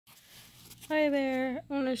Hi there,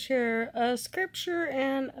 I want to share a scripture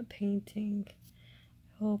and a painting.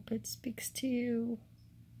 I hope it speaks to you.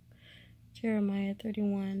 Jeremiah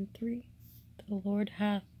 31:3. The Lord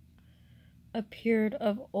hath appeared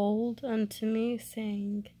of old unto me,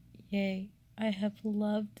 saying, Yea, I have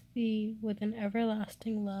loved thee with an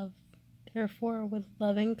everlasting love. Therefore with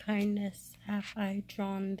loving kindness have I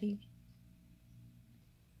drawn thee.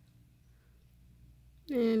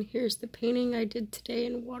 And here's the painting I did today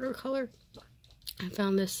in watercolor. I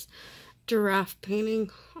found this giraffe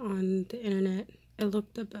painting on the internet. I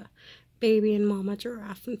looked up a baby and mama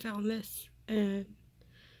giraffe and found this. And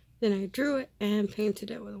then I drew it and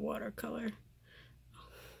painted it with watercolor.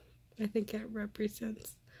 I think it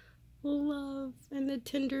represents love and the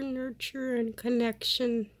tender nurture and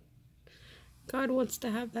connection. God wants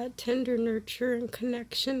to have that tender nurture and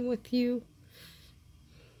connection with you.